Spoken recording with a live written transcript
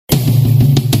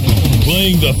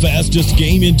Playing the fastest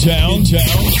game in town?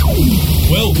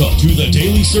 Welcome to the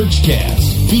Daily Search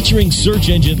Cast, featuring Search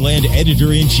Engine Land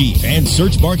Editor-in-Chief and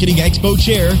Search Marketing Expo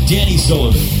Chair, Danny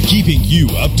Sullivan, keeping you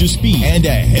up to speed and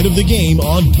ahead of the game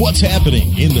on what's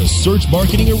happening in the search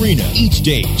marketing arena. Each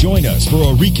day, join us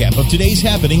for a recap of today's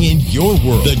happening in your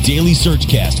world. The Daily Search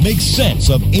Cast makes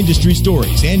sense of industry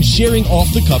stories and sharing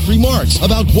off-the-cuff remarks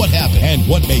about what happened and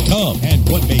what may come.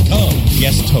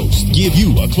 Guest hosts give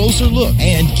you a closer look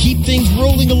and keep things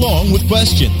rolling along with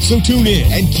questions. So tune in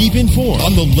and keep informed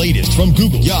on the latest from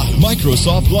Google, Yahoo,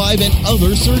 Microsoft Live, and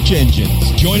other search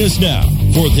engines. Join us now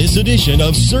for this edition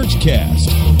of Searchcast.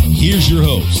 Here's your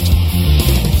host.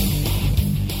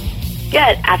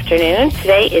 Good afternoon.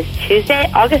 Today is Tuesday,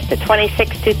 August the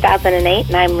 26th, 2008,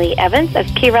 and I'm Lee Evans of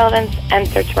Key Relevance and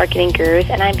Search Marketing Gurus,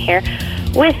 and I'm here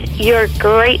with your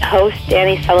great host,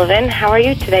 Danny Sullivan. How are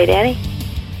you today, Danny?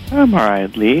 I'm all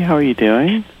right, Lee. How are you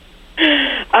doing?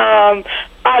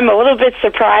 I'm a little bit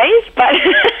surprised, but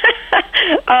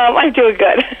I'm doing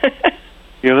good.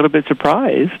 You're a little bit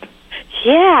surprised?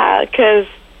 Yeah, because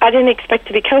I didn't expect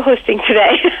to be co-hosting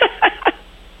today.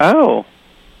 Oh.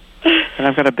 And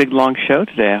I've got a big, long show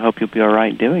today. I hope you'll be all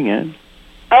right doing it.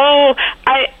 Oh,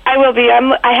 I will be.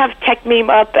 I have Tech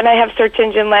Meme up, and I have Search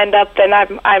Engine Land up, and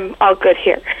I'm all good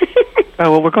here.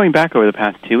 Oh, well, we're going back over the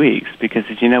past 2 weeks, because,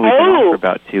 as you know, we've been off for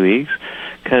about 2 weeks,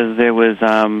 because there was,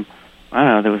 I don't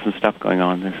know, there was some stuff going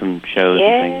on. There's some shows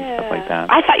and things and stuff like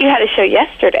that. I thought you had a show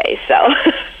yesterday,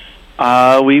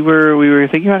 so. We were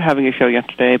thinking about having a show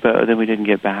yesterday, but then we didn't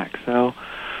get back, so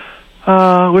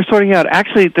we're sorting out.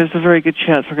 Actually, there's a very good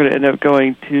chance we're going to end up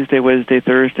going Tuesday, Wednesday,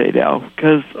 Thursday now,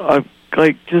 because I'm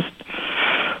just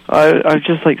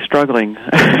struggling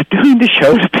doing the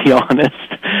show, to be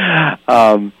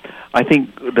honest. I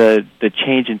think the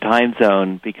change in time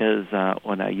zone, because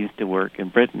when I used to work in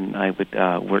Britain, I would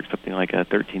work something like a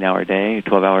 13-hour day, a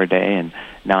 12-hour day, and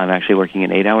now I'm actually working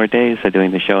an 8-hour day, so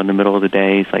doing the show in the middle of the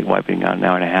day is like wiping out an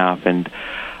hour and a half, and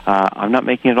I'm not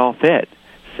making it all fit.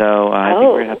 So I think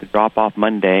we're going to have to drop off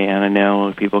Monday, and I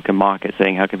know people can mock it,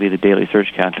 saying, how could it be the Daily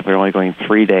Search Cast if we're only going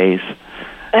 3 days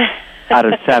out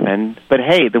of 7? But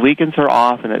hey, the weekends are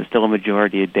off, and it's still a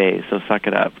majority of days, so suck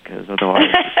it up, because otherwise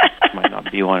it might not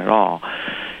be one at all.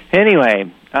 Anyway,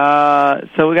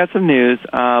 so we got some news.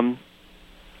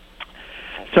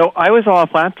 So I was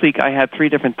off last week. I had 3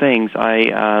 different things.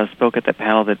 I spoke at the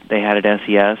panel that they had at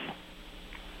SES.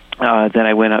 Then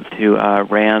I went up to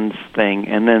Rand's thing,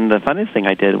 and then the funnest thing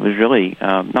I did was really,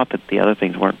 not that the other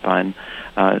things weren't fun,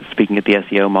 speaking at the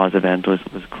SEO Moz event was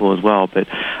cool as well, but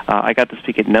I got to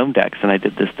speak at GnomeDex, and I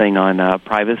did this thing on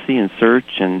privacy and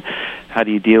search, and how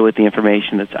do you deal with the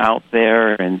information that's out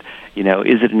there, and, you know,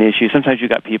 is it an issue? Sometimes you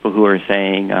got people who are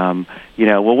saying, you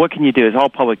know, well, what can you do? It's all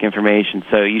public information,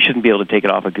 so you shouldn't be able to take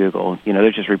it off of Google. You know,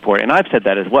 they're just reporting. And I've said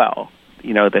that as well.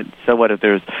 You know, that so what if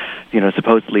there's, you know,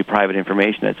 supposedly private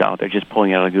information that's out there, just pulling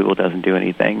it out of Google doesn't do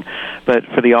anything. But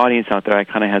for the audience out there, I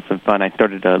kind of had some fun. I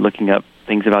started looking up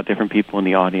things about different people in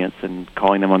the audience and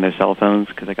calling them on their cell phones,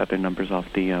 because I got their numbers off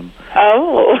the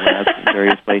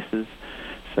various places.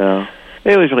 So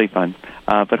it was really fun,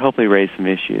 but hopefully raised some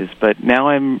issues. But now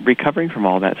I'm recovering from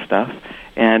all that stuff.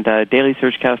 And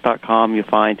dailysearchcast.com, you'll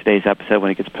find today's episode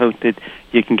when it gets posted.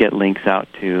 You can get links out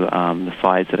to the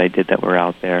slides that I did that were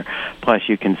out there. Plus,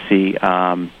 you can see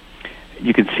some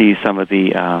of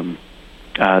the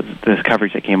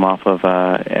coverage that came off of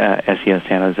SES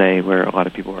San Jose, where a lot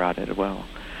of people were out at as well.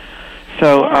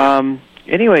 So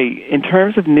anyway, in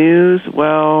terms of news,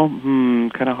 well,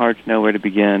 kind of hard to know where to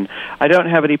begin. I don't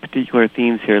have any particular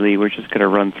themes here, Lee. We're just going to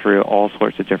run through all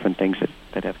sorts of different things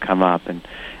that have come up and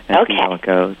see how it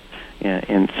goes. Yeah,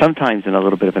 and sometimes in a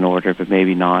little bit of an order, but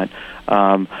maybe not.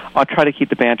 I'll try to keep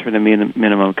the banter in the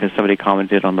minimum, because somebody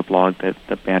commented on the blog that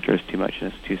the banter is too much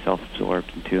and it's too self-absorbed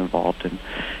and too involved, and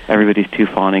everybody's too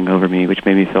fawning over me, which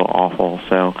made me feel awful.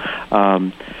 So,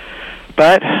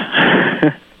 but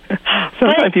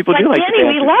sometimes people do like Danny, the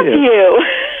banter, we love too. you.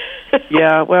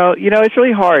 Yeah, well, you know, it's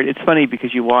really hard. It's funny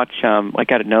because you watch, like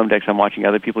out at GnomeDex, I'm watching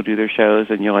other people do their shows,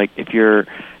 and you're like, if you're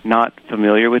not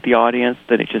familiar with the audience,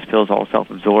 then it just feels all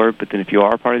self-absorbed. But then if you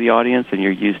are part of the audience and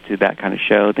you're used to that kind of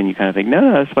show, then you kind of think,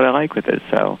 no, that's what I like with it.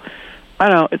 So, I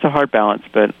don't know, it's a hard balance,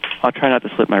 but I'll try not to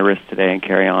slip my wrist today and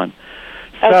carry on.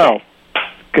 So,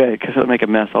 good, because it'll make a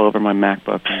mess all over my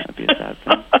MacBook, and that'd be a sad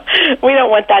thing. We don't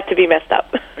want that to be messed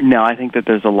up. No, I think that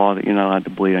there's a law that you're not allowed to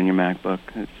bleed on your MacBook.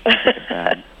 It's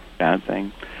a bad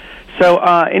thing. So,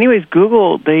 anyways,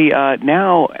 Google, they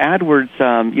now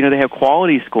AdWords, you know, they have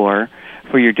quality score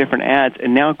for your different ads,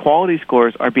 and now quality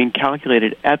scores are being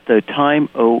calculated at the time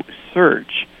of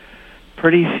search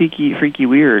pretty freaky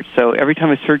weird. So every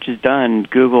time a search is done,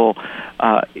 Google's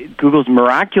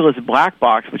miraculous black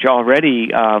box, which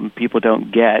already people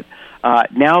don't get,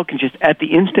 now can just, at the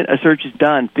instant a search is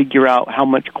done, figure out how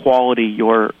much quality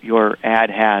your ad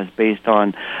has based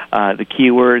on the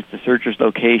keywords, the searcher's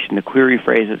location, the query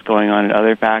phrase that's going on, and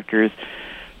other factors.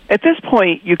 At this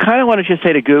point, you kind of want to just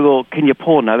say to Google, can you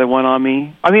pull another one on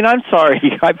me? I mean, I'm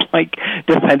sorry. I've,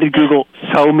 defended Google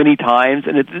so many times,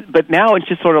 but now it's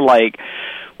just sort of like,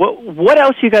 what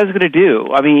else are you guys going to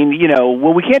do? I mean,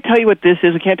 we can't tell you what this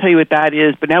is, we can't tell you what that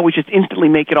is, but now we just instantly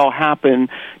make it all happen.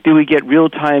 Do we get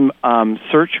real-time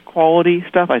search quality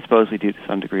stuff? I suppose we do to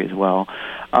some degree as well.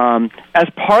 As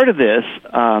part of this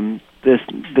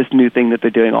new thing that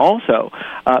they're doing also,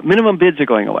 minimum bids are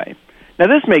going away. Now,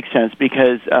 this makes sense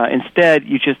because instead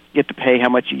you just get to pay how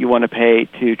much you want to pay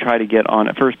to try to get on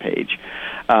a first page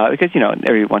because,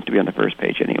 everybody wants to be on the first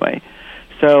page anyway.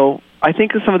 So I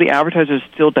think some of the advertisers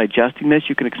are still digesting this.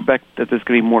 You can expect that there's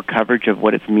going to be more coverage of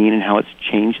what it's mean and how it's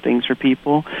changed things for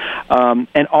people.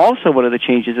 And also one of the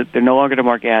changes is that they're no longer to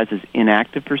mark ads as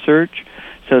inactive for search,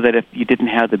 so that if you didn't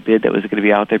have the bid that was going to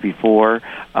be out there before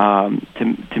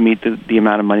to meet the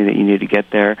amount of money that you need to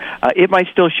get there, it might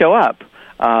still show up.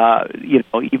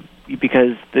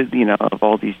 Because of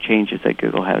all these changes that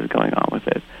Google has going on with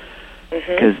it,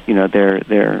 because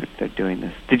they're doing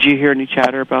this. Did you hear any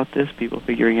chatter about this? People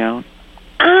figuring out?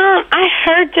 I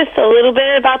heard just a little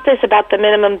bit about this, about the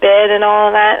minimum bid and all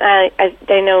of that.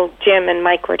 I know Jim and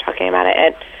Mike were talking about it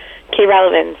at Key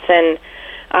Relevance, and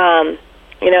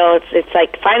it's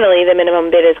like finally the minimum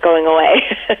bid is going away.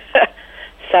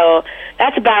 So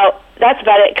that's about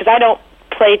it. Because I don't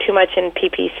play too much in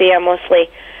PPC. I'm mostly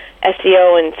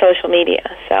SEO and social media.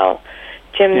 So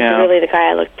Jim's really the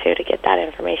guy I look to get that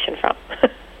information from.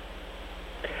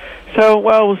 So,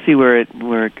 we'll see where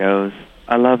it goes.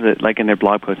 I love that, like in their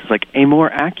blog posts, it's like a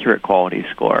more accurate quality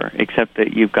score, except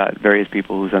that you've got various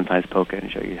people who sometimes poke it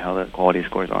and show you how the quality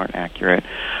scores aren't accurate.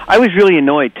 I was really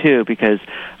annoyed, too, because,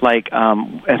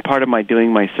 as part of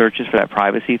doing my searches for that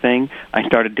privacy thing, I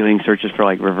started doing searches for,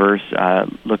 reverse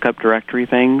lookup directory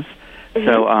things. Mm-hmm.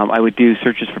 So I would do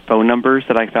searches for phone numbers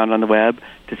that I found on the web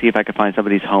to see if I could find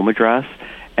somebody's home address.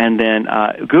 And then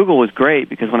Google was great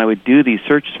because when I would do these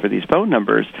searches for these phone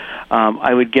numbers,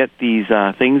 I would get these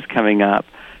things coming up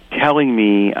telling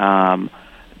me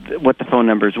what the phone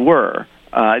numbers were,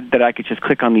 that I could just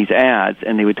click on these ads,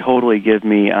 and they would totally give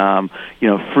me,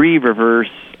 free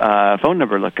reverse phone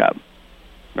number lookup,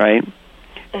 right?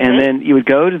 Mm-hmm. And then you would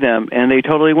go to them, and they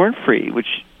totally weren't free, which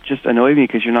just annoyed me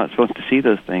because you're not supposed to see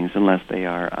those things unless they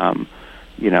are,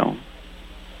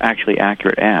 actually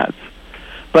accurate ads.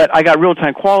 But I got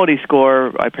real-time quality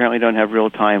score. I apparently don't have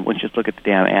real-time. Let's just look at the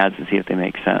damn ads and see if they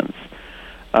make sense.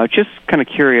 Just kind of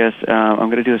curious, I'm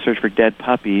going to do a search for dead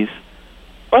puppies.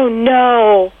 Oh,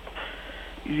 no.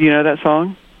 You know that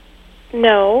song?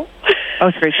 No. Oh,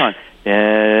 it's a great song.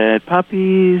 Dead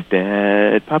puppies,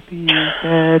 dead puppies,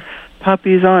 dead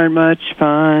puppies aren't much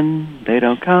fun. They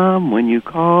don't come when you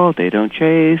call. They don't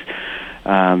chase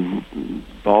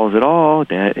balls at all.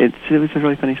 It was a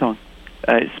really funny song.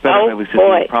 It's better if I was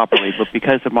doing it properly, but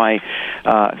because of my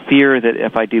fear that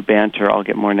if I do banter, I'll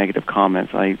get more negative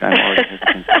comments, I'm already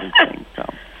hesitant to do things.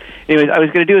 So, anyways, I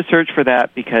was going to do a search for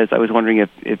that because I was wondering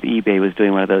if eBay was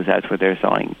doing one of those ads where they're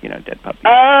selling, dead puppies.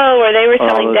 Oh, where they were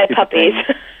selling dead puppies.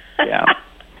 Yeah.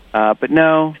 But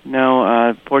no,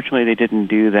 fortunately they didn't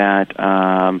do that.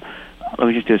 Let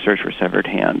me just do a search for severed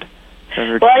hand.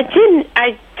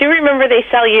 I do remember they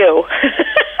sell you.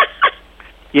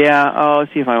 Yeah, I'll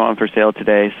see if I'm on for sale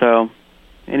today. So,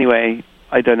 anyway,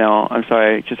 I don't know. I'm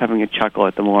sorry, just having a chuckle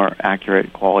at the more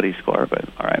accurate quality score, but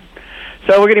all right.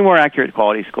 So we're getting more accurate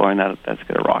quality score, and that's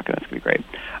going to rock, and that's going to be great.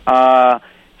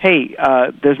 Hey,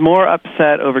 there's more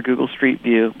upset over Google Street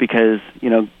View because,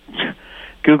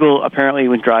 Google apparently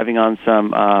was driving on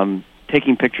some,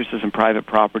 taking pictures of some private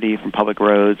property from public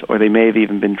roads, or they may have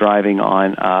even been driving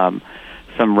on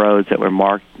some roads that were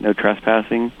marked no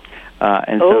trespassing.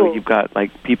 So you've got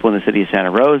people in the city of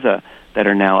Santa Rosa that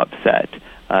are now upset,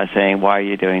 saying, "Why are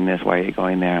you doing this? Why are you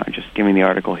going there?" I'm just giving the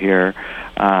article here.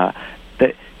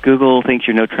 That Google thinks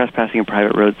your no trespassing and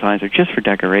private road signs are just for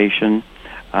decoration.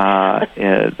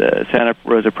 The Santa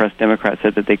Rosa Press Democrat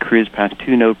said that they cruised past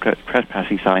 2 no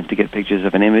trespassing signs to get pictures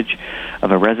of an image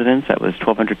of a residence that was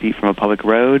 1,200 feet from a public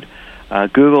road.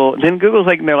 Google's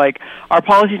they're like, our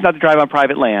policy is not to drive on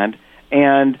private land,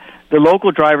 and the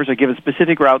local drivers are given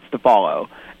specific routes to follow.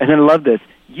 And then I love this.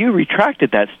 You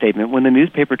retracted that statement when the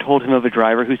newspaper told him of a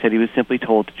driver who said he was simply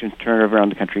told to turn around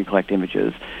the country and collect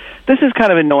images. This is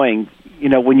kind of annoying,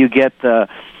 when you get the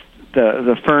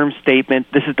firm statement,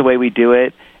 this is the way we do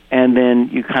it, and then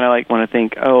you kind of like want to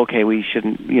think, oh, okay, we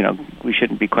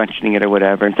shouldn't be questioning it or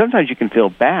whatever. And sometimes you can feel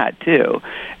bad too.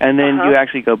 And then you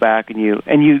actually go back and you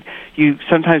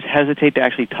sometimes hesitate to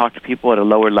actually talk to people at a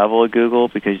lower level of Google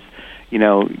because you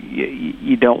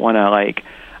don't want to like.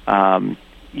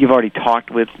 You've already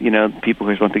talked with people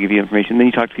who are supposed to give you information. Then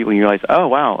you talk to people and you realize, oh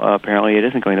wow, apparently it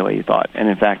isn't going the way you thought. And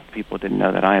in fact, people didn't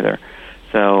know that either.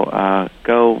 So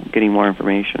go getting more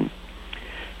information.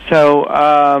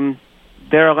 So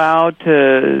they're allowed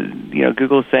to,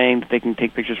 Google's saying that they can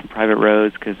take pictures from private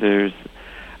roads because there's,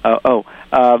 well,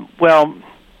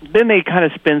 then they kind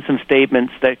of spin some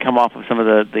statements that come off of some of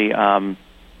the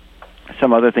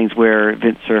some other things where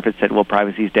Vince Cerf had said, well,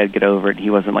 privacy's dead, get over it. He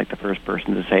wasn't like the first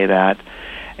person to say that.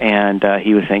 And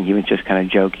he was saying he was just kind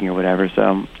of joking or whatever. So, I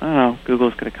don't know,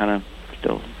 Google's going to kind of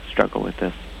still struggle with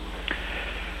this.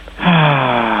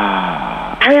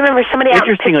 I remember somebody out in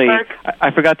Interestingly, Pittsburgh.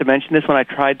 I forgot to mention this when I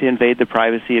tried to invade the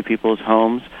privacy of people's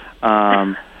homes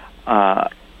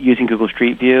using Google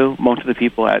Street View. Most of the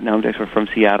people at Nomedex were from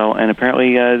Seattle, and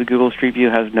apparently the Google Street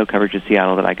View has no coverage of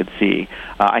Seattle that I could see.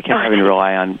 I kept having to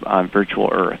rely on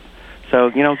virtual Earth. So,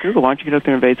 Google, why don't you get up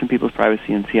there and invade some people's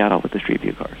privacy in Seattle with the Street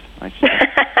View cars? I just don't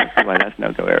see why that's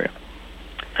no-go area.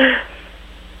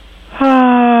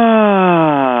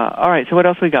 All right, so what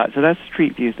else we got? So that's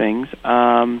Street View things.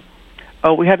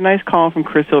 We had a nice call from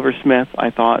Chris Silver-Smith. I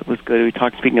thought it was good. We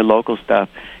talked, speaking of local stuff.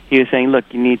 He was saying, look,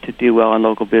 you need to do well in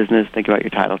local business. Think about your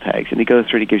title tags. And he goes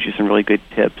through and he gives you some really good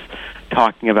tips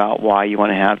talking about why you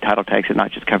want to have title tags that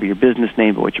not just cover your business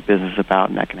name, but what your business is about,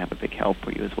 and that can have a big help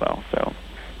for you as well. So,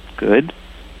 good.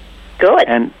 Good.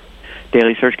 And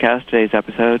Daily Searchcast, today's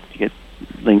episode, you get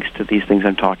links to these things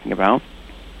I'm talking about.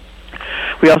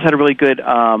 We also had a really good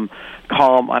column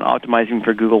on optimizing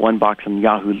for Google OneBox and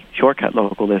Yahoo shortcut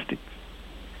local listings.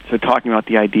 So talking about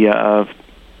the idea of,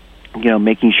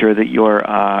 making sure that you're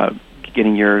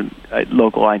getting your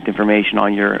localized information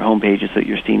on your home pages so that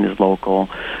you're seen as local,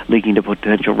 linking to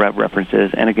potential web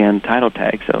references, and again, title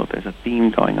tags. So there's a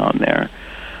theme going on there.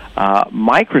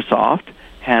 Microsoft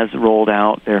has rolled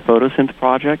out their photosynth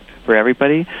project for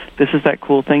everybody. This is that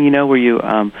cool thing, where you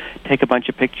take a bunch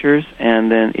of pictures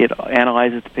and then it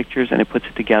analyzes the pictures and it puts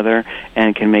it together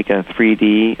and can make a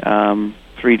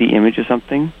 3D image of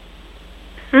something.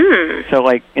 So,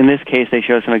 like, in this case, they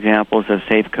show some examples of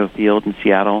Safeco Field in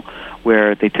Seattle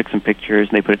where they took some pictures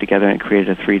and they put it together and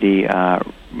created a 3D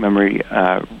memory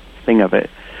thing of it.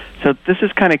 So this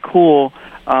is kind of cool,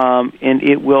 and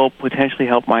it will potentially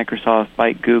help Microsoft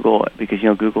fight Google because,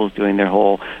 Google's doing their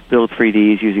whole build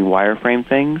 3Ds using wireframe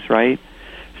things, right?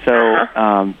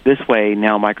 So this way,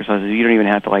 now Microsoft says you don't even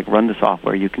have to, run the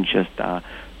software. You can just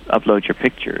upload your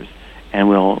pictures, and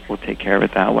we'll take care of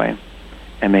it that way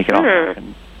and make it all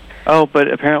happen. Oh,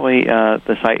 but apparently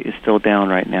the site is still down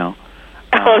right now.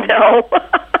 Oh, no.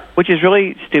 Which is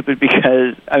really stupid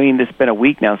because, it's been a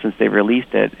week now since they've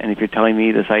released it, and if you're telling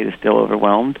me the site is still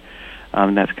overwhelmed,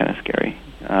 that's kind of scary.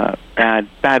 Bad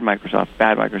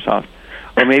Microsoft.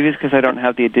 Or maybe it's because I don't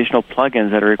have the additional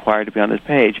plugins that are required to be on this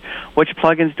page. Which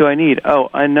plugins do I need? Oh,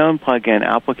 unknown plugin,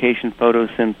 application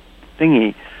photosynth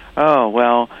thingy. Oh,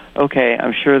 well, okay,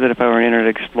 I'm sure that if I were an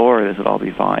Internet Explorer, this would all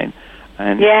be fine.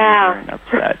 And I'm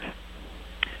upset.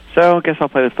 So I guess I'll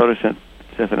play with photosynth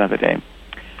another day.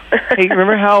 Hey,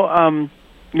 remember how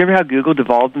Google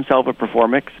devolved themselves of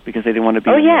Performix because they didn't want to be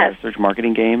in the search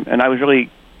marketing game? And I was really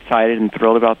excited and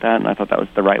thrilled about that, and I thought that was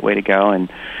the right way to go. And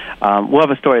we'll have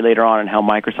a story later on how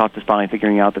Microsoft is finally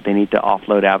figuring out that they need to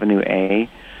offload Avenue A,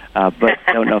 but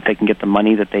I don't know if they can get the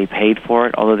money that they paid for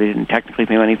it. Although they didn't technically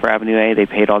pay money for Avenue A, they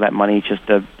paid all that money just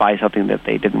to buy something that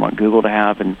they didn't want Google to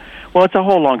have. And well, it's a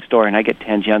whole long story, and I get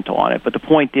tangential on it. But the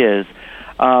point is,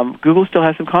 Google still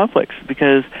has some conflicts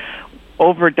because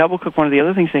over at DoubleClick, one of the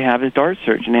other things they have is Dart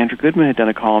Search, and Andrew Goodman had done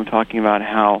a column talking about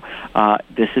how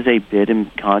this is a bid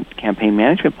and campaign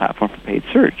management platform for paid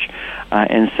search.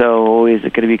 And so is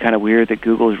it going to be kind of weird that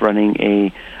Google is running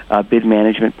a bid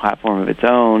management platform of its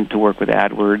own to work with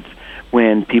AdWords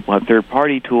when people have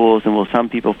third-party tools, and will some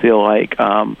people feel like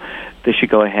this should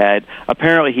go ahead?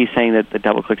 Apparently he's saying that the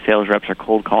DoubleClick sales reps are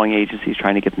cold-calling agencies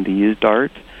trying to get them to use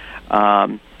Dart.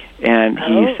 And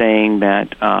he's saying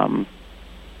that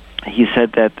he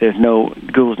said that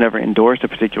Google's never endorsed a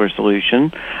particular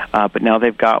solution, but now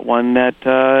they've got one that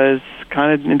is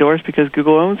kind of endorsed because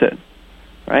Google owns it,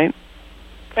 right?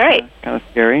 Right. Kind of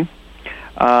scary.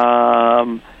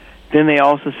 Then they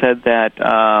also said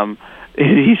that,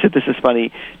 he said this is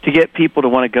funny, to get people to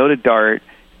want to go to Dart,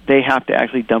 they have to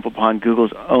actually dump upon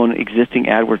Google's own existing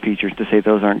AdWords features to say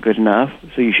those aren't good enough,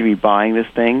 so you should be buying this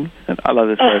thing. And I love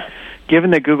this part.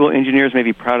 Given that Google engineers may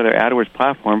be proud of their AdWords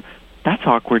platform, that's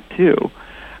awkward too.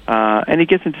 And he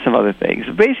gets into some other things.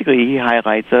 Basically, he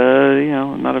highlights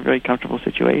not a very comfortable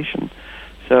situation.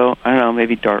 So, I don't know,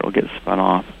 maybe Dart will get spun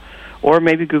off. Or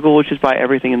maybe Google will just buy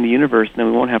everything in the universe, and then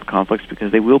we won't have conflicts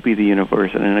because they will be the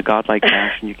universe. And in a godlike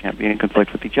fashion, you can't be in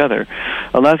conflict with each other.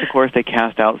 Unless, of course, they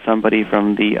cast out somebody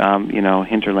from the,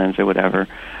 hinterlands or whatever,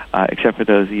 except for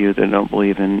those of you that don't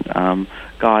believe in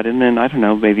God. And then, I don't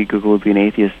know, maybe Google would be an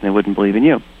atheist and they wouldn't believe in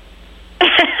you.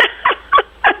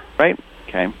 Right?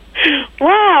 Okay.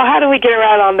 Wow, how do we get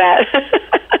around on that?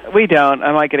 We don't.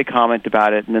 I might get a comment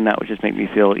about it, and then that would just make me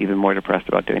feel even more depressed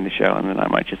about doing the show, and then I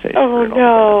might just say, oh,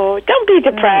 no. Don't be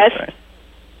depressed.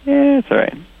 Yeah, it's all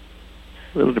right.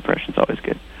 A little depression's always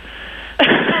good.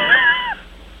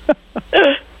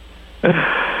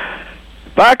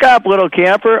 Back up, little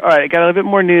camper. All right, I got a little bit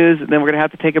more news, and then we're going to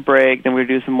have to take a break. Then we're going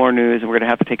to do some more news, and we're going to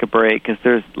have to take a break because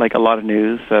there's, a lot of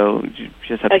news. So you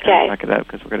just have to kind of back it up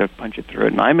because we're going to punch it through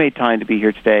it. And I made time to be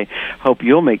here today. Hope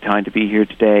you'll make time to be here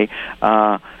today.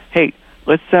 Hey,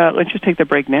 let's just take the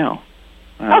break now.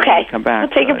 Okay. Come back.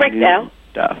 We'll take a break now.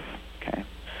 Stuff. Okay.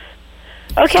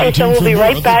 Okay, so we'll be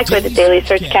right back with the Daily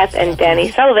Searchcast and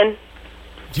Danny Sullivan.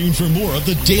 Tune for more of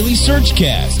the Daily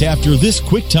Searchcast after this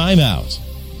quick timeout.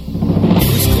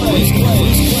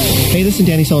 Hey, this is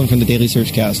Danny Sullivan from the Daily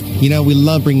Searchcast. You know, we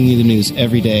love bringing you the news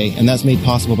every day, and that's made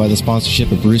possible by the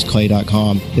sponsorship of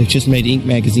BruceClay.com. They've just made Inc.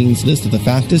 magazine's list of the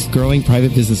fastest growing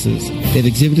private businesses. They've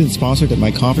exhibited and sponsored at my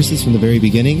conferences from the very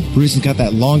beginning. Bruce has got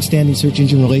that long-standing search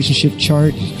engine relationship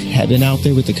chart, had been out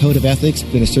there with the code of ethics,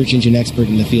 been a search engine expert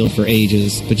in the field for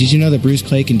ages. But did you know that Bruce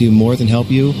Clay can do more than help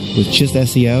you with just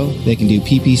SEO? They can do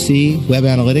PPC, web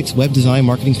analytics, web design,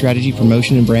 marketing strategy,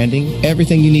 promotion, and branding.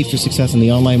 Everything you need for success in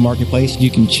the online marketplace, you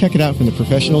can check it out from the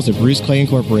professionals at Bruce Clay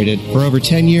Incorporated. For over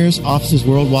 10 years, offices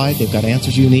worldwide, they've got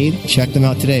answers you need. Check them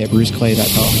out today at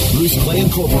bruceclay.com. Bruce Clay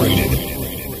Incorporated.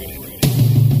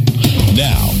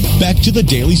 Now, back to the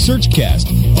Daily Searchcast,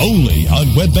 only on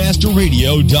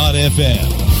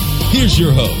webmasterradio.fm. Here's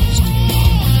your host.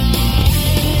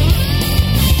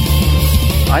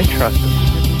 I trust it.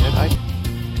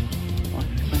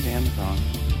 Let's go to Amazon.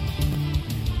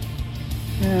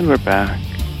 And we're back.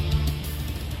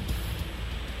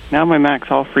 Now my Mac's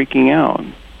all freaking out.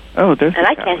 Oh, there's and the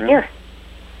I chat can't room. hear.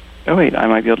 Oh, wait, I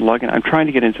might be able to log in. I'm trying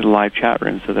to get into the live chat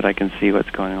room so that I can see what's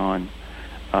going on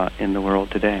in the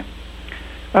world today.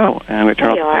 Oh, and I'm going to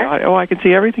turn off. Oh, I can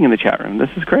see everything in the chat room. This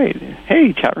is great.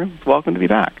 Hey, chat room, welcome to be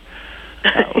back.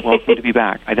 Welcome to be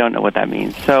back. I don't know what that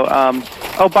means. So,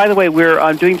 by the way, we're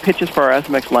doing pitches for our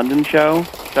SMX London show.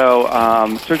 So,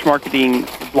 search marketing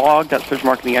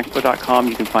blog.searchmarketingexpo.com.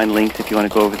 You can find links if you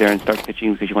want to go over there and start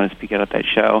pitching because you want to speak at that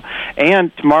show.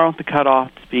 And tomorrow, the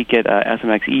cutoff to speak at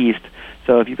SMX East.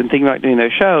 So, if you've been thinking about doing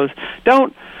those shows,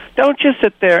 don't just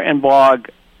sit there and blog.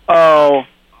 Oh,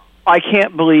 I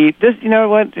can't believe this. You know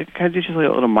what? Can I do just a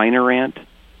little minor rant?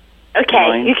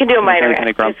 Okay, you can do a minor rant. Kind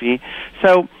of grumpy.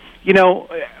 So, you know,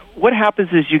 what happens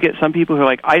is you get some people who are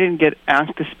like, I didn't get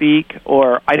asked to speak,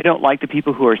 or I don't like the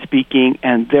people who are speaking,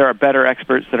 and there are better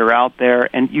experts that are out there.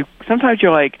 And sometimes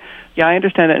you're like, yeah, I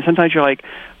understand that. And sometimes you're like,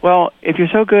 well, if you're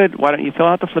so good, why don't you fill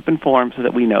out the flippin' form so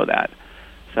that we know that?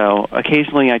 So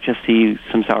occasionally I just see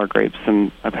some sour grapes,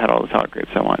 and I've had all the sour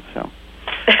grapes I want, so.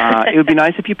 It would be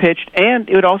nice if you pitched, and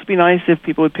it would also be nice if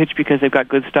people would pitch because they've got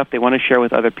good stuff they want to share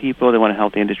with other people. They want to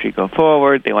help the industry go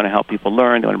forward. They want to help people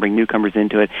learn. They want to bring newcomers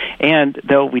into it. And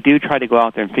though we do try to go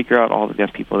out there and figure out all the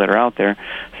deaf people that are out there,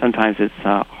 sometimes it's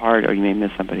hard, or you may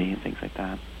miss somebody and things like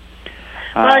that.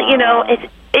 Well, you know,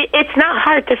 it's not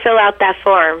hard to fill out that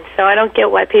form, so I don't get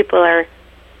why people are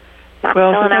not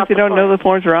filling out sometimes they don't form. know the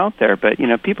forms are out there, but, you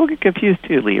know, people get confused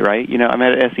too, Lee, right? You know, I'm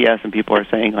at SES and people are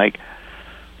saying, like,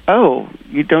 oh,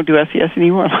 you don't do SES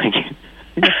anymore? Like,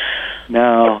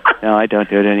 no, I don't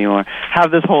do it anymore.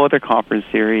 Have this whole other conference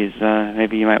series.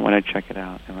 Maybe you might want to check it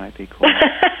out. It might be cool.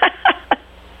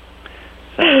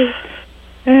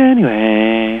 So,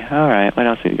 anyway, all right, what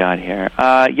else we got here?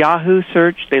 Yahoo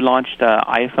Search, they launched the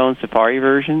iPhone Safari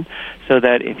version so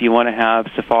that if you want to have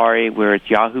Safari where it's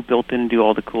Yahoo built in and do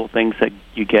all the cool things that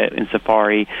you get in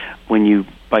Safari when you,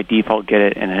 by default, get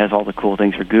it and it has all the cool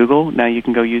things for Google, now you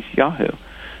can go use Yahoo.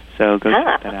 So go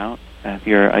check that out if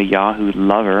you're a Yahoo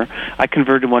lover. I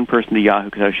converted one person to Yahoo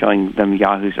because I was showing them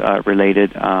Yahoo's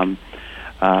related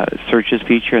searches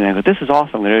feature, and they go, "This is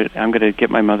awesome! I'm going to get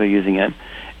my mother using it."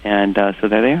 And so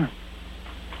there they are.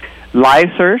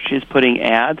 Live Search is putting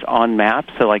ads on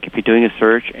maps. So, like, if you're doing a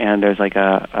search and there's like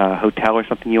a hotel or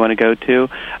something you want to go to,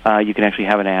 you can actually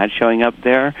have an ad showing up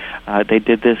there. They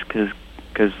did this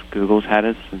because Google's had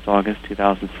it since August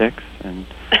 2006, and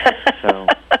so.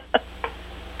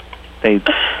 They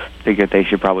figured they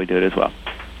should probably do it as well.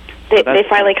 They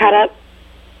finally caught up?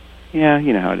 Yeah,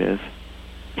 you know how it is.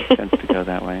 It tends to go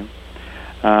that way.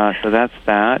 So that's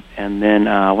that. And then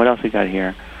what else we got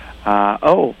here?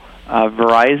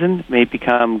 Verizon may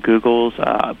become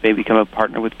a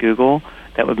partner with Google.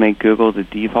 That would make Google the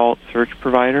default search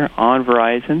provider on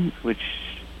Verizon, which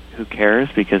who cares?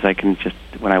 Because I can just,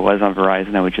 when I was on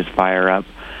Verizon, I would just fire up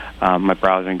my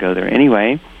browser and go there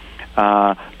anyway.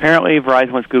 Apparently,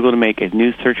 Verizon wants Google to make a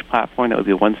new search platform that would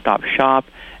be a one-stop shop,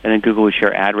 and then Google would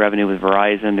share ad revenue with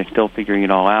Verizon. They're still figuring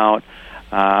it all out.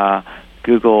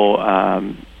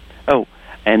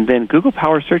 And then Google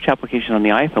powers search application on the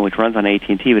iPhone, which runs on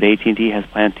AT&T, but AT&T has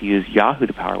plans to use Yahoo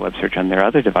to power web search on their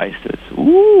other devices.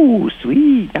 Ooh,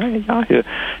 sweet, Yahoo.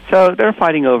 So they're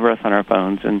fighting over us on our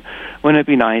phones, and wouldn't it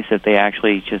be nice if they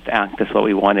actually just asked us what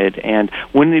we wanted? And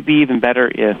wouldn't it be even better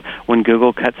if, when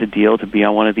Google cuts a deal to be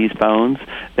on one of these phones,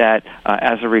 that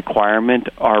as a requirement,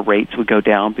 our rates would go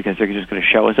down because they're just going to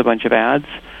show us a bunch of ads?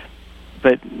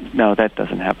 But no, that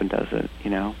doesn't happen, does it, you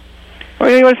know? Or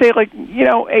you want to say,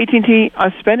 AT&T,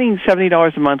 I'm spending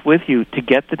 $70 a month with you to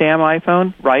get the damn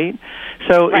iPhone, right?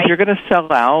 So if you're going to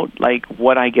sell out,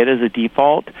 what I get as a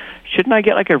default, shouldn't I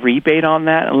get, a rebate on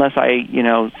that unless I,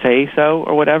 say so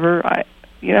or whatever?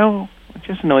 It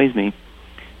just annoys me.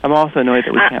 I'm also annoyed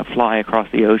that we can't fly across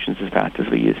the oceans as fast as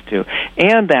we used to.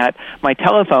 And that my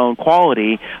telephone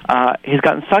quality has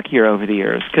gotten suckier over the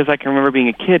years, because I can remember being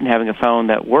a kid and having a phone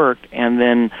that worked, and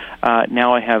then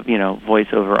now I have, voice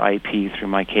over IP through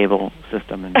my cable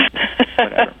system and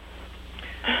whatever.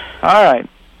 All right.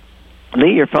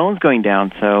 Lee, your phone's going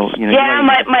down, so, Yeah,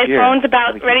 my phone's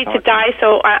about ready to die,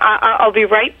 so I'll be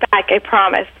right back, I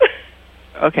promise.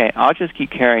 Okay, I'll just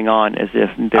keep carrying on as if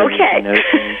there is no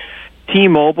change.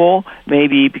 T-Mobile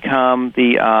maybe become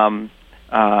the,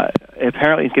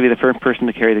 apparently it's going to be the first person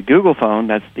to carry the Google phone.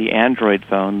 That's the Android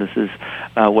phone. This is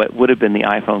what would have been the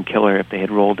iPhone killer if they had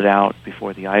rolled it out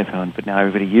before the iPhone. But now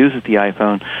everybody uses the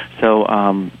iPhone, so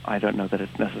I don't know that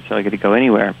it's necessarily going to go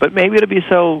anywhere. But maybe it'll be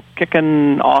so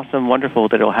kickin' awesome, wonderful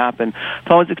that it'll happen.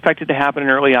 Phone's expected to happen in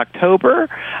early October,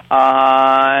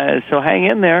 so hang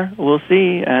in there. We'll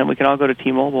see. And we can all go to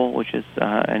T-Mobile, which is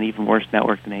an even worse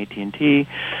network than AT&T.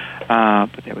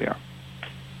 But there we are.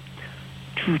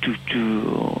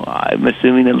 I'm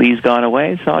assuming that Lee's gone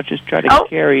away, so I'll just try to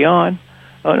carry on.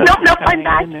 Oh, no, nope, I'm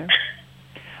back.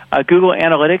 Google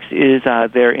Analytics is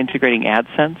they're integrating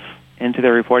AdSense into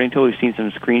their reporting tool. We've seen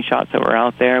some screenshots that were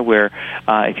out there where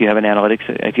if you have an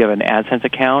AdSense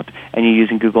account and you're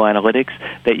using Google Analytics,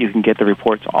 that you can get the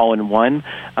reports all in one.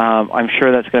 I'm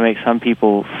sure that's going to make some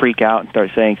people freak out and start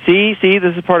saying, see,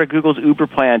 this is part of Google's Uber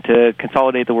plan to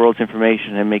consolidate the world's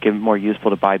information and make it more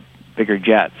useful to buy bigger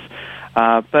jets.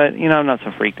 But, I'm not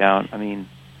so freaked out. I mean,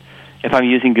 if I'm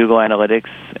using Google Analytics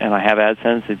and I have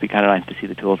AdSense, it'd be kind of nice to see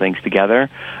the two things together.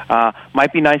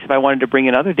 Might be nice if I wanted to bring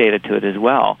in other data to it as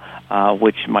well,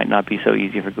 which might not be so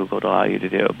easy for Google to allow you to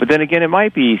do. But then again, it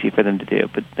might be easy for them to do.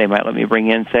 But they might let me bring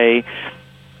in, say,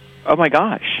 oh my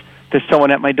gosh, there's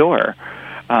someone at my door.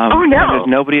 Oh no! There's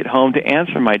nobody at home to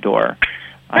answer my door.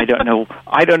 I don't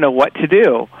know what to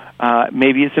do.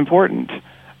 Maybe it's important.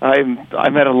 I'm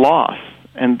at a loss,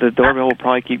 and the doorbell will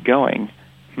probably keep going.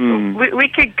 We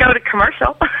could go to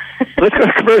commercial. Let's go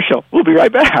to commercial. We'll be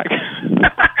right back.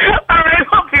 All right,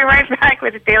 we'll be right back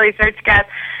with the Daily Searchcast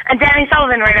and Danny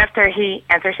Sullivan right after he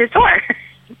answers his door.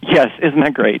 Yes, isn't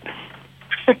that great?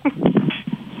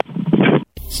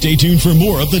 Stay tuned for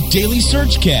more of the Daily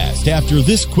Searchcast after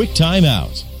this quick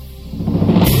timeout.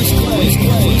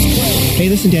 Hey,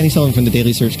 this is Danny Sullivan from the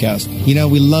Daily Searchcast.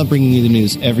 We love bringing you the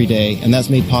news every day, and that's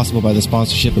made possible by the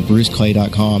sponsorship of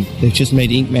BruceClay.com. They've just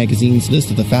made Inc. magazine's list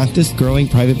of the fastest growing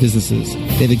private businesses.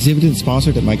 They've exhibited and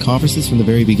sponsored at my conferences from the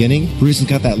very beginning. Bruce has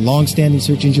got that long-standing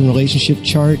search engine relationship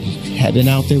chart, had been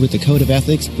out there with the code of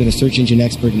ethics, been a search engine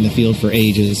expert in the field for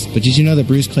ages. But did you know that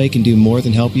Bruce Clay can do more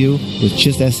than help you with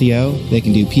just SEO? They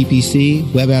can do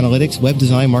PPC, web analytics, web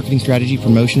design, marketing strategy,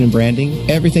 promotion, and branding.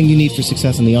 Everything you need for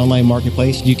success in the online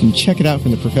marketplace, you can check it out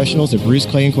from the professionals at Bruce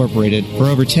Clay Incorporated. For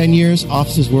over 10 years,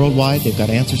 offices worldwide, they've got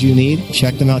answers you need.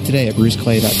 Check them out today at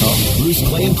bruceclay.com. Bruce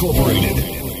Clay Incorporated.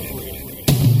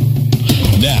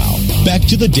 Now, back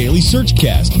to the Daily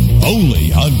Searchcast,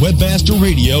 only on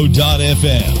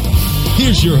webmasterradio.fm.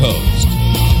 Here's your host.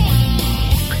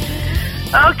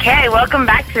 Okay, welcome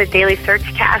back to the Daily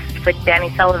Searchcast with Danny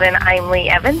Sullivan. I'm Lee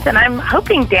Evans, and I'm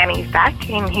hoping Danny's back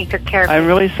and he took care of it. I'm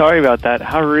really sorry about that.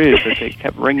 How rude that they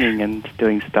kept ringing and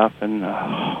doing stuff. And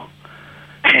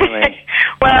anyway.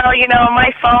 Well,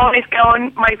 my phone is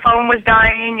going. My phone was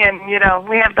dying, and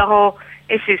we have the whole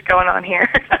issues going on here.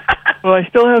 Well, I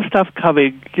still have stuff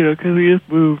coming, because we just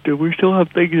moved, and we still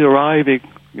have things arriving,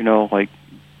 like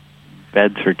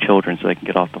beds for children so they can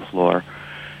get off the floor.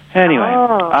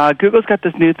 Anyway, Google's got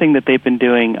this new thing that they've been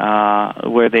doing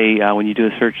where they, when you do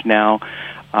a search now,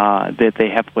 that they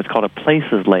have what's called a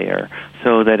places layer,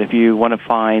 so that if you want to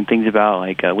find things about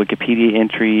like Wikipedia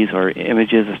entries or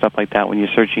images or stuff like that, when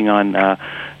you're searching on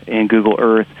in Google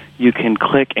Earth, you can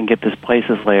click and get this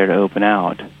places layer to open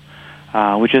out,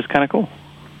 which is kind of cool.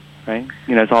 Right?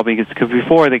 You know, it's all because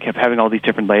before they kept having all these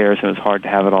different layers, and it was hard to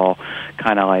have it all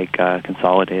kind of like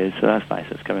consolidated. So that's nice.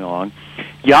 It's coming along.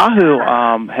 Yahoo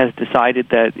has decided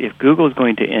that if Google is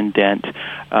going to indent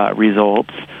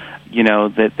results, you know,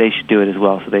 that they should do it as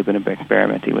well. So they've been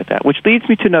experimenting with that, which leads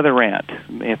me to another rant,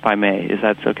 if I may. Is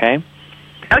that okay?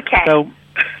 Okay. So,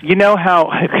 you know how,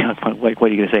 like,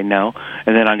 what are you going to say, no?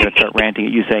 And then I'm going to start ranting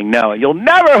at you saying, no, you'll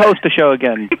never host a show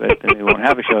again, but then we won't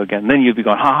have a show again. Then you'd be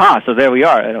going, ha-ha, so there we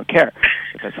are. I don't care.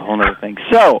 But that's a whole other thing.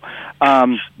 So,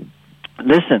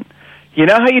 listen, you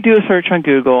know how you do a search on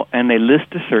Google, and they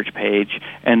list a search page,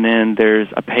 and then there's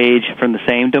a page from the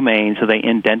same domain, so they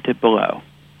indent it below.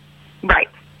 Right.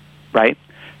 Right?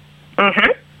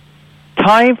 Mm-hmm.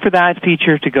 Time for that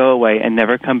feature to go away and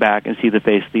never come back and see the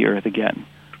face of the earth again.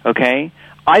 Okay?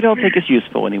 I don't think it's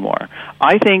useful anymore.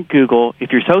 I think Google,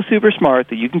 if you're so super smart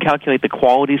that you can calculate the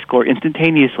quality score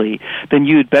instantaneously, then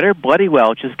you'd better bloody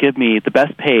well just give me the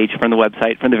best page from the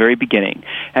website from the very beginning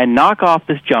and knock off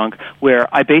this junk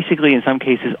where I basically, in some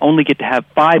cases, only get to have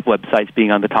 5 websites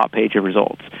being on the top page of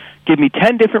results. Give me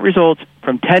 10 different results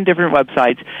from 10 different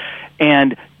websites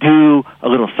and do a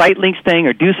little site links thing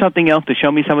or do something else to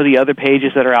show me some of the other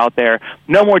pages that are out there.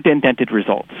 No more indented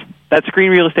results. That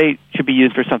screen real estate should be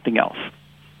used for something else.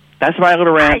 That's my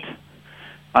little rant.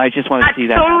 I just want to see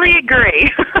that. I totally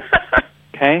agree.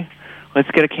 Okay? Let's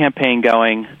get a campaign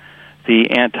going. The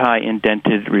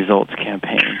anti-indented results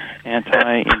campaign.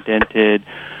 Anti-indented,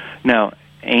 no,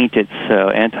 ain't it so?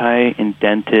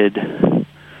 Anti-indented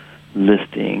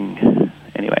listing.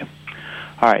 Anyway.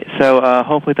 All right, so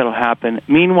hopefully that'll happen.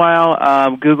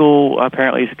 Meanwhile, Google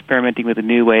apparently is experimenting with a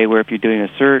new way where if you're doing a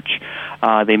search,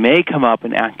 they may come up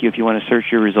and ask you if you want to search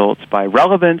your results by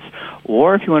relevance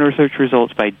or if you want to search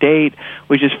results by date,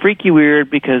 which is freaky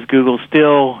weird because Google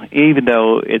still, even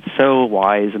though it's so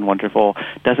wise and wonderful,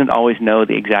 doesn't always know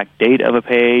the exact date of a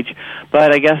page.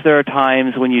 But I guess there are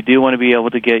times when you do want to be able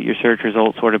to get your search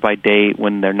results sorted by date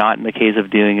when they're not in the case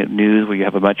of doing it news where you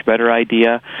have a much better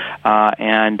idea.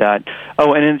 And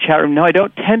in the chat room, no, I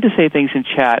don't tend to say things in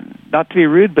chat, not to be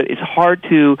rude, but it's hard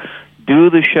to do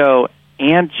the show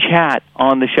and chat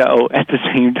on the show at the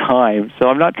same time. So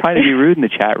I'm not trying to be rude in the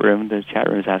chat room. The chat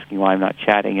room is asking why I'm not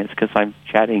chatting. It's because I'm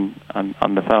chatting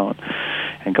on the phone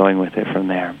and going with it from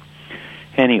there.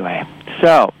 Anyway,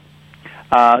 so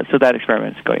that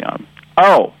experiment is going on.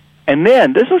 Oh, and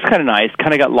then, this was kind of nice,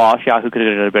 kind of got lost. Yahoo could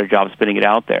have done a better job spinning it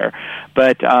out there.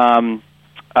 But the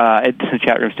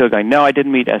chat room still going, no, I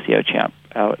didn't meet SEO Champ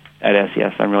out at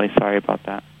SES. I'm really sorry about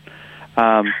that.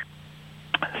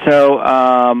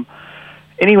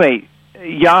 Anyway,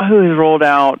 Yahoo has rolled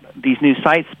out these new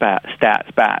site spats.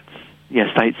 Yes,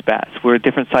 site spats, where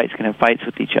different sites can have fights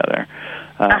with each other.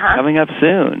 Coming up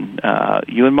soon.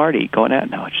 You and Marty going at it.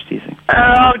 No, just teasing.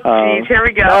 Oh, geez, here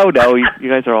we go. No, you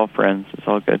guys are all friends. It's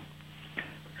all good.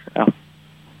 Well,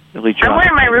 at least I'm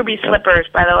wearing my ruby slippers,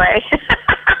 by the way.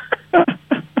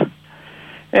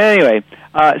 Anyway,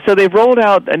 so they've rolled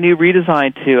out a new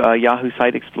redesign to Yahoo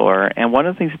Site Explorer, and one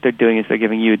of the things that they're doing is they're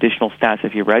giving you additional stats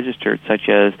if you're registered, such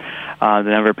as the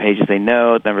number of pages they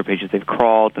know, the number of pages they've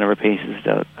crawled, the number of pages,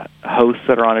 hosts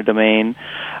that are on a domain,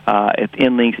 if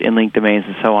in-link domains,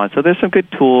 and so on. So there's some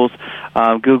good tools.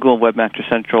 Google and Webmaster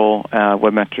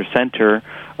Center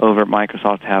over at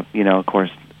Microsoft have, of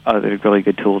course, other really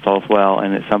good tools as well,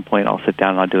 and at some point I'll sit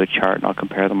down and I'll do a chart and I'll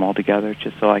compare them all together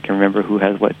just so I can remember who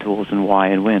has what tools and why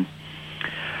and when.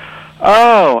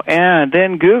 Oh, and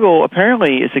then Google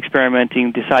apparently is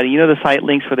experimenting, deciding, the site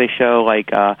links where they show like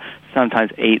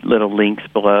sometimes 8 little links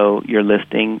below your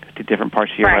listing to different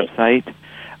parts of your website.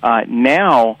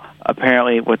 Now,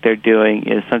 apparently what they're doing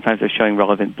is sometimes they're showing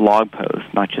relevant blog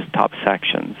posts, not just top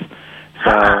sections.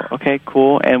 So, okay,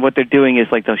 cool. And what they're doing is,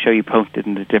 like, they'll show you posted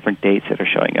in the different dates that are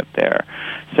showing up there.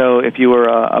 So if you were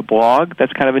a blog,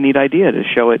 that's kind of a neat idea to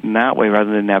show it in that way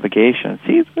rather than navigation.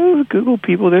 See, those Google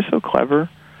people, they're so clever.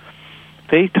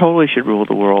 They totally should rule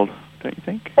the world, don't you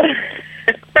think?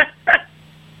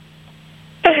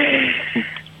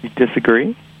 You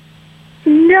disagree?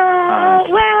 No,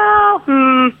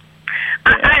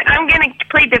 I'm going to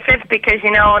plead the fifth because,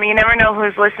 you never know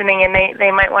who's listening, and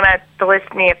they might want to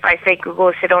list me if I say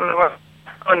Google should own the world.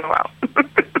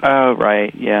 Oh,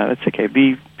 right. Yeah, that's okay.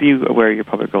 Be aware of your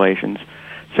public relations.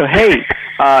 So, hey,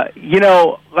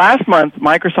 last month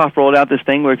Microsoft rolled out this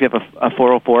thing where if you have a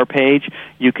 404 page,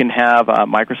 you can have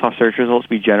Microsoft search results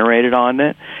be generated on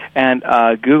it. And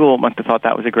Google must have thought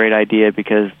that was a great idea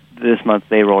because this month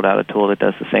they rolled out a tool that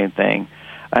does the same thing.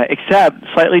 Except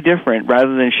slightly different.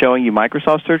 Rather than showing you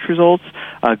Microsoft search results,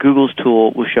 Google's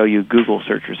tool will show you Google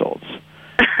search results.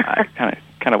 Kind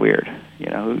of weird.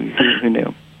 Who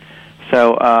knew?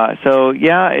 So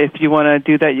yeah, if you want to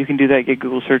do that, you can do that, get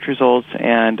Google search results,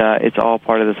 and it's all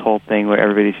part of this whole thing where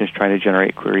everybody's just trying to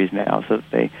generate queries now so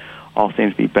that they all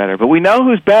seem to be better. But we know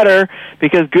who's better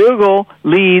because Google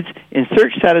leads in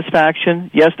search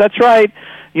satisfaction. Yes, that's right.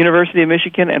 University of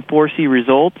Michigan and 4C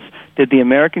Results did the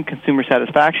American Consumer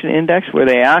Satisfaction Index where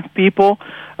they asked people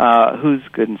who's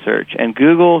good in search. And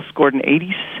Google scored an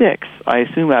 86, I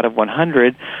assume, out of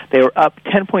 100. They were up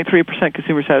 10.3%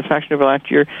 consumer satisfaction over last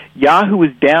year. Yahoo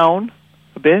was down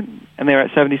a bit, and they were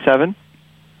at 77.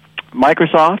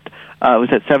 Microsoft was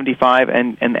at 75,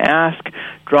 and Ask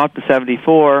dropped to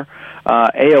 74.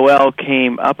 AOL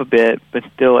came up a bit, but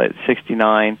still at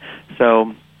 69.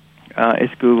 So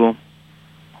it's Google.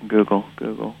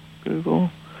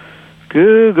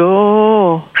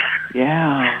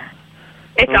 Yeah.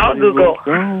 It's all Google.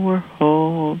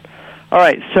 All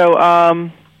right, so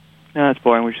no, that's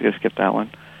boring. We're just going to skip that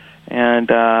one. And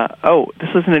this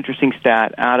is an interesting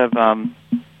stat out of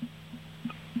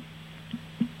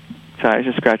sorry, I was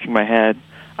just scratching my head.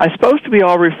 I'm supposed to be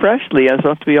all refreshed, Lee. I'm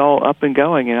supposed to be all up and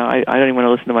going. I don't even want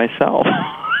to listen to myself.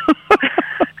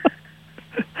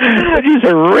 It's just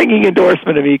a ringing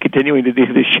endorsement of me continuing to do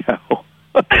the show.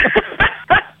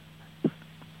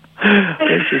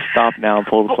 Let's just stop now and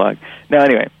pull the plug. Now,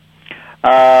 anyway.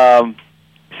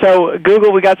 So,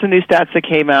 Google, we got some new stats that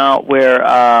came out where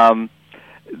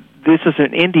this is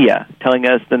in India, telling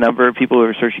us the number of people who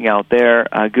are searching out there.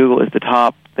 Google is the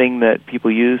top thing that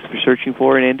people use for searching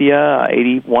for in India.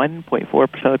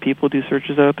 81.4% of people do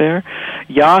searches out there.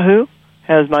 Yahoo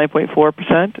has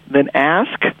 9.4%. Then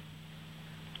Ask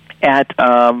at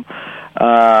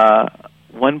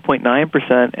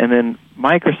 1.9%, and then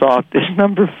Microsoft is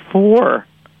number 4.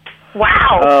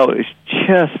 Wow. Oh, it's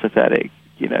just pathetic.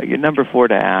 You're number 4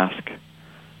 to Ask.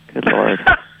 Good Lord.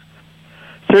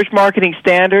 Search Marketing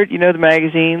Standard, the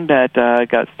magazine that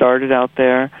got started out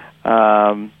there.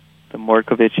 The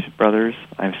Morkovich brothers.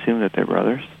 I assume that they're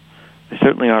brothers. They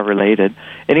certainly are related.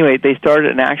 Anyway, they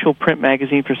started an actual print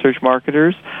magazine for search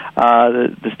marketers,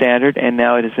 the Standard, and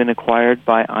now it has been acquired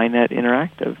by iNet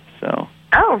Interactive. So.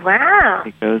 Oh, wow.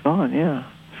 It goes on, yeah.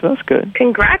 So that's good.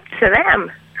 Congrats to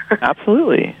them.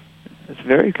 Absolutely. It's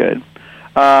very good.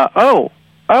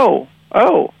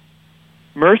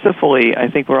 Mercifully, I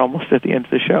think we're almost at the end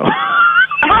of the show.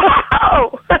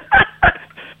 Oh!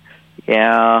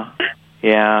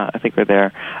 Yeah, I think we're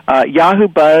there. Yahoo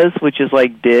Buzz, which is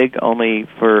like Dig, only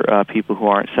for people who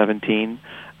aren't 17.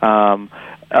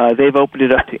 They've opened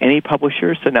it up to any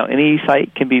publisher, so now any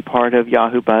site can be part of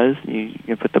Yahoo Buzz. You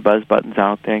can put the Buzz buttons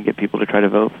out there and get people to try to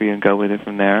vote for you and go with it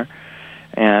from there.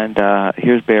 And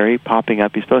here's Barry popping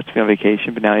up. He's supposed to be on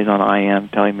vacation, but now he's on IM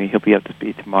telling me he'll be up to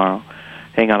speed tomorrow.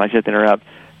 Hang on, I just interrupt.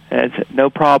 It's no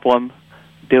problem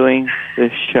doing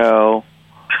this show.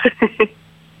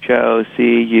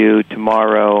 See you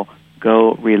tomorrow.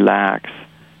 Go relax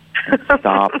and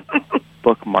stop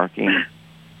bookmarking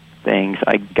things.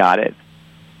 I got it.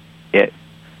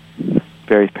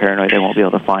 Barry's paranoid. They won't be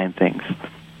able to find things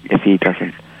if he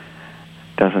doesn't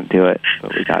do it.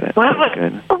 But we got it. What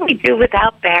would we do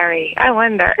without Barry? I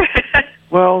wonder.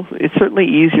 Well, it's certainly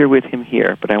easier with him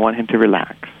here, but I want him to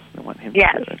relax. I want him to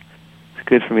do it. It's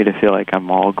good for me to feel like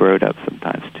I'm all grown up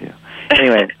sometimes too.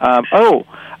 Anyway, so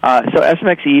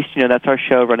SMX East, that's our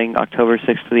show running October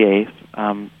 6th to the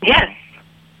 8th. Yes.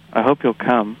 I hope you'll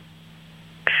come.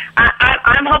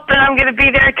 I'm hoping I'm going to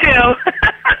be there too.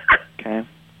 Okay.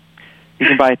 You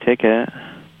can buy a ticket.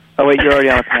 Oh wait, you're already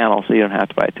on a panel, so you don't have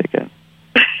to buy a ticket.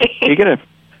 You could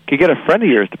get a friend of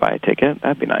yours to buy a ticket.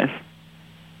 That'd be nice.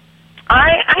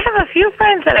 I have a few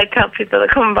friends that I tell people to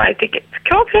come and buy tickets.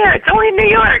 Come up here. It's only in New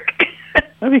York.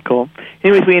 That'd be cool.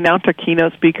 Anyways, we announced our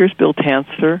keynote speakers. Bill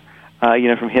Tanster,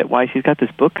 from Hitwise. He's got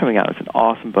this book coming out. It's an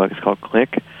awesome book. It's called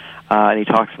Click. And he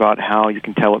talks about how you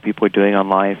can tell what people are doing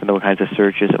online and what kinds of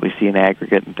searches that we see in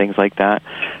aggregate and things like that.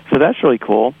 So that's really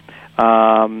cool.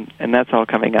 And that's all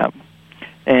coming up.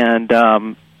 And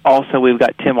also we've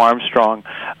got Tim Armstrong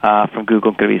from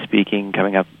Google going to be speaking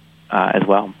coming up as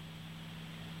well.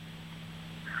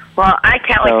 Well, I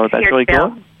can't wait to that's hear really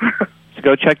Bill. Cool. So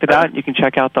go check that out. You can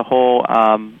check out the whole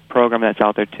program that's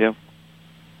out there, too,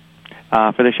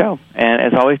 for the show. And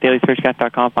as always,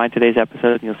 dailysearchcast.com. Find today's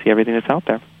episode, and you'll see everything that's out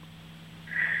there.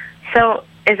 So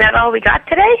Is that all we got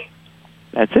today?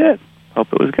 That's it. Hope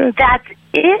it was good. That's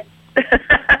it?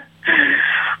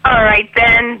 All right,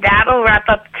 then that'll wrap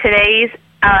up today's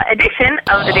edition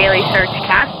of the Daily Search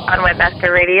Cast on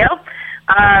Webmaster Radio.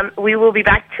 We will be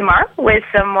back tomorrow with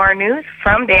some more news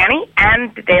from Danny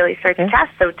and the Daily Search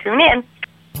Cast, so tune in.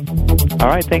 All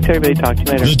right, thanks, everybody. Talk to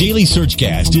you later. The Daily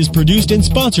Searchcast is produced and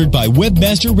sponsored by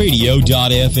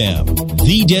WebmasterRadio.fm,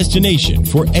 the destination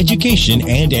for education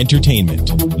and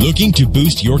entertainment. Looking to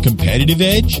boost your competitive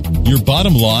edge, your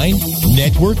bottom line,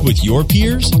 network with your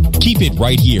peers? Keep it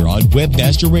right here on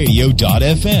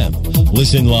WebmasterRadio.fm.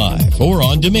 Listen live or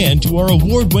on demand to our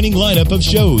award-winning lineup of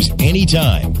shows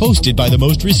anytime, hosted by the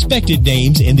most respected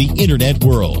names in the Internet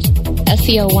world.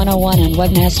 SEO 101 on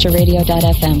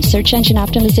WebmasterRadio.fm, search engine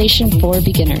optimization for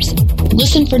beginners.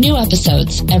 Listen for new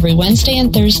episodes every Wednesday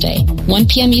and Thursday, 1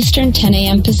 p.m. Eastern, 10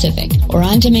 a.m. Pacific, or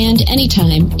on demand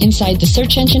anytime inside the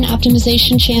Search Engine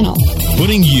Optimization channel.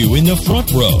 Putting you in the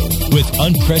front row with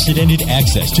unprecedented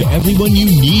access to everyone you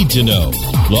need to know.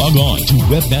 Log on to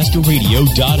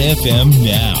WebmasterRadio.fm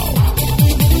now.